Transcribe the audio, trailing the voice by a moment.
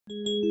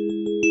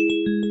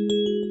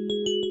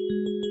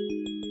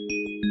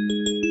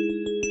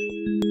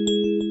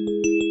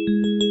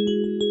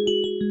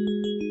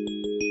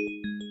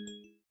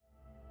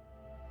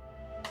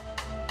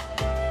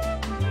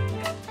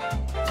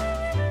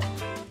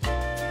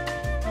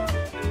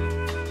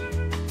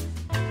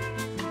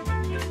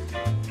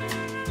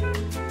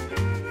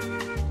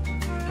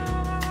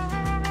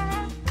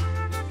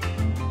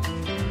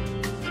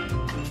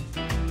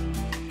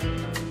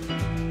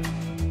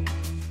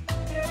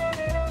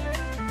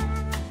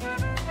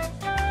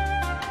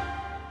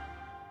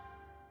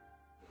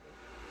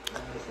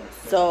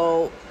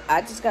So I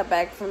just got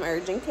back from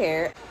urgent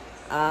care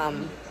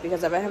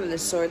because I've been having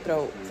this sore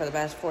throat for the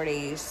past 4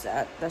 days.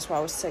 That's why I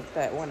was sick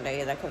that one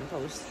day that I couldn't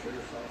post.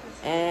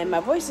 And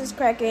my voice is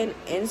cracking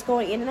and it's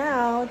going in and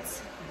out.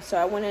 So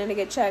I went in to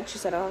get checked. She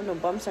said I don't have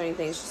no bumps or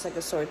anything. It's just like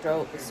a sore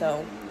throat.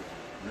 So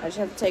I just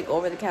have to take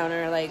over the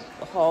counter like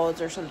Halls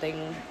or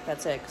something.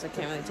 That's it, because I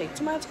can't really take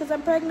too much because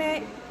I'm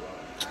pregnant.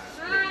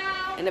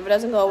 And if it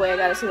doesn't go away, I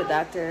gotta see the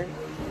doctor.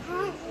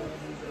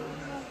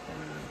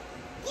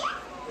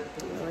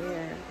 Over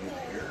here.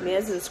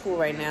 Mia's in school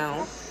right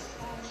now.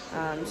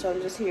 So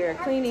I'm just here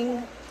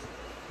cleaning.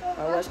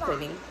 Or was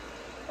cleaning.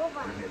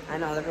 I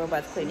know, the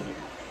robot's cleaning.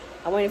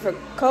 I'm waiting for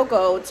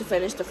Coco to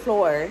finish the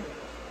floor.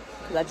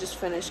 Because I just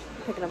finished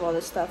picking up all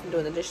this stuff and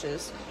doing the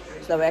dishes.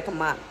 So that way I can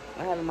mop.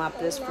 I haven't mopped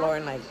this floor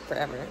in like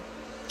forever.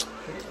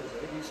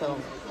 So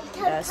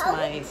that's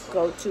my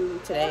go-to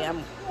today.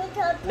 I'm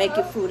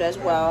making food as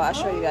well. I'll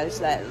show you guys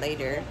that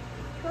later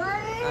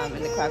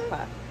in the crock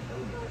pot.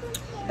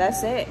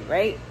 That's it,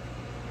 right?